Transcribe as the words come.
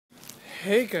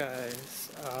Hey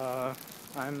guys,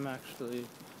 I'm actually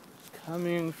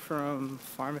coming from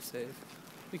pharmacy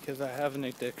because I have an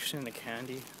addiction to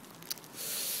candy.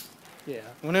 Yeah,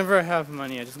 whenever I have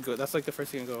money, I just go. That's like the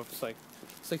first thing I go. It's like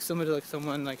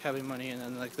someone like having money and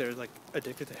then like they're like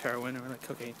addicted to heroin or like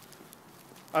cocaine.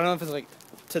 I don't know if it's like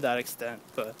to that extent,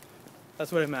 but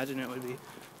that's what I imagine it would be.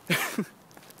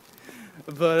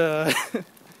 But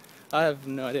I have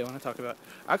no idea what I want to talk about.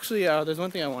 Actually, there's one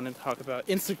thing I wanted to talk about.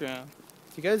 Instagram.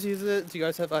 Do you guys use it? Do you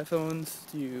guys have iPhones?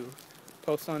 Do you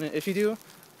post on it? If you do,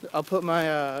 I'll put my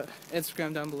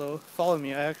Instagram down below. Follow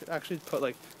me. I actually put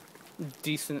like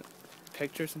decent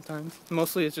pictures sometimes.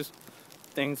 Mostly it's just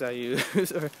things I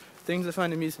use or things I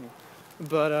find amusing.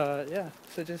 But yeah,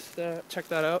 so just check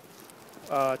that out.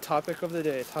 Topic of the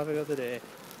day.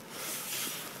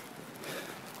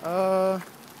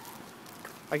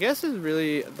 I guess is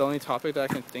really the only topic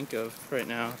that I can think of right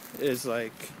now is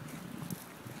like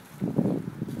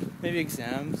maybe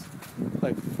exams,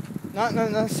 like not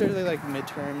necessarily like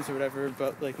midterms or whatever,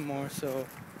 but like more so.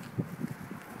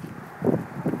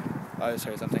 Oh, I just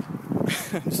heard something.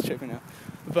 I'm just tripping out.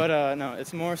 But no,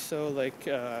 it's more so like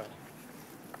how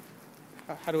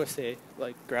do I say,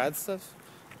 like grad stuff.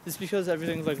 Just because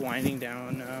everything's like winding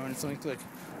down now, and it's only like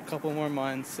a couple more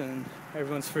months, and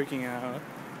everyone's freaking out.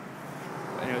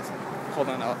 Anyways, hold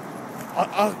on.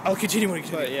 I'll continue when I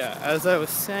continue. But yeah, as I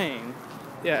was saying,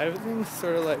 yeah, everything's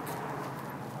sort of like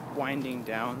winding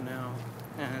down now,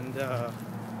 and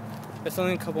it's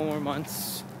only a couple more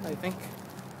months, I think.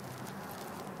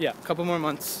 Yeah, a couple more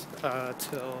months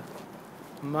till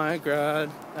my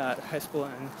grad at high school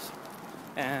ends,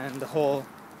 and the whole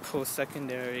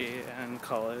post-secondary and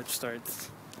college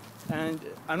starts. And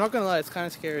I'm not gonna lie, it's kind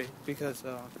of scary because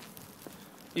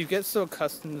you get so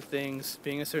accustomed to things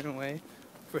being a certain way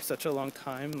for such a long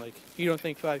time. Like, you don't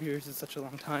think 5 years is such a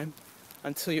long time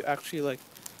until you actually like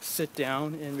sit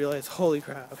down and realize, holy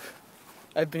crap,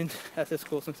 I've been at this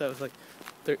school since I was like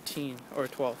 13 or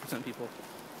 12 for some people.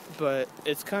 But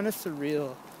it's kind of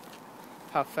surreal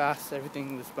how fast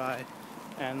everything goes by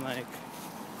and like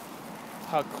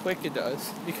how quick it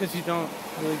does, because you don't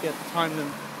really get the time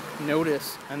to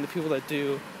notice, and the people that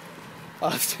do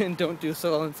often don't do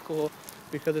so well in school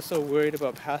because they're so worried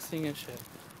about passing and shit.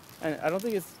 And I don't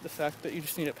think it's the fact that you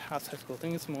just need to pass high school. I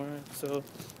think it's more so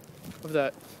of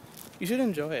that you should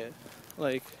enjoy it.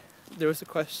 Like, there was a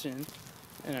question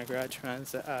in our grad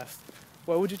trans that asked,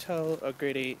 what would you tell a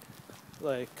grade 8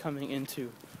 like coming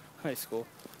into high school?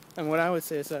 And what I would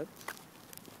say is that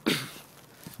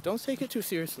don't take it too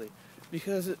seriously,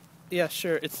 because yeah,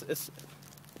 sure,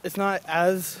 it's not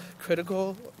as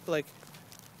critical like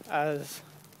as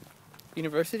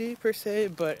university per se,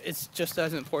 but it's just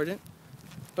as important.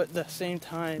 But at the same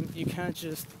time, you can't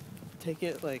just take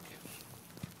it like,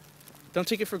 don't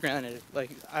take it for granted.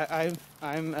 Like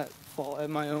I'm at fault at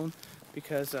my own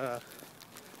because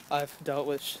I've dealt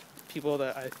with people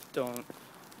that I don't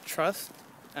trust,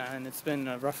 and it's been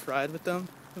a rough ride with them.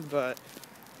 But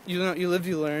you know, you live,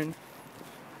 you learn.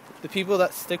 The people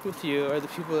that stick with you are the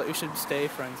people that you should stay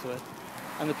friends with,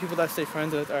 and the people that I stay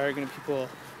friends with are going to be people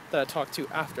that I talk to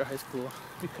after high school,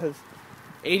 because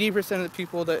 80% of the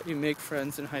people that you make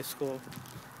friends in high school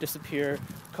disappear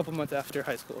a couple months after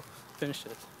high school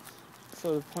finishes.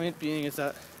 So the point being is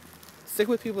that stick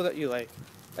with people that you like,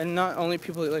 and not only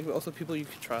people you like, but also people you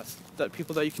can trust. That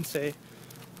people that you can say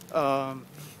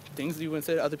things that you wouldn't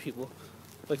say to other people,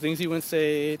 like things you wouldn't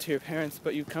say to your parents,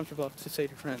 but you're comfortable to say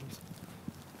to your friends.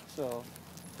 So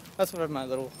that's what my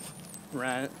little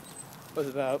rant was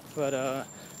about. But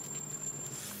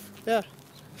yeah.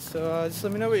 So just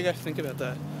let me know what you guys think about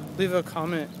that. Leave a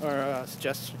comment or a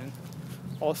suggestion.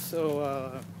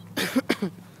 Also,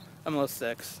 I'm a little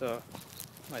sick, so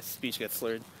my speech gets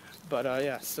slurred. But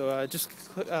yeah, so just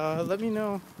let me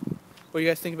know what you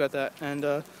guys think about that,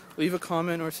 and leave a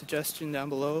comment or suggestion down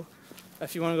below.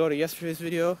 If you want to go to yesterday's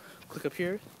video, click up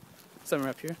here, somewhere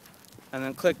up here, and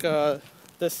then click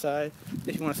this side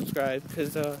if you want to subscribe,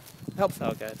 because it helps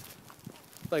out, guys.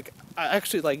 Like, I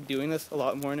actually like doing this a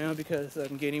lot more now because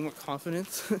I'm gaining more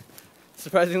confidence.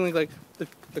 Surprisingly, like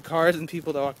the cars and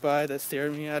people that walk by that stare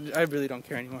at me, I really don't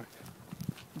care anymore.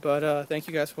 But thank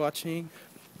you guys for watching,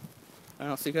 and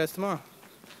I'll see you guys tomorrow.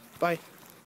 Bye.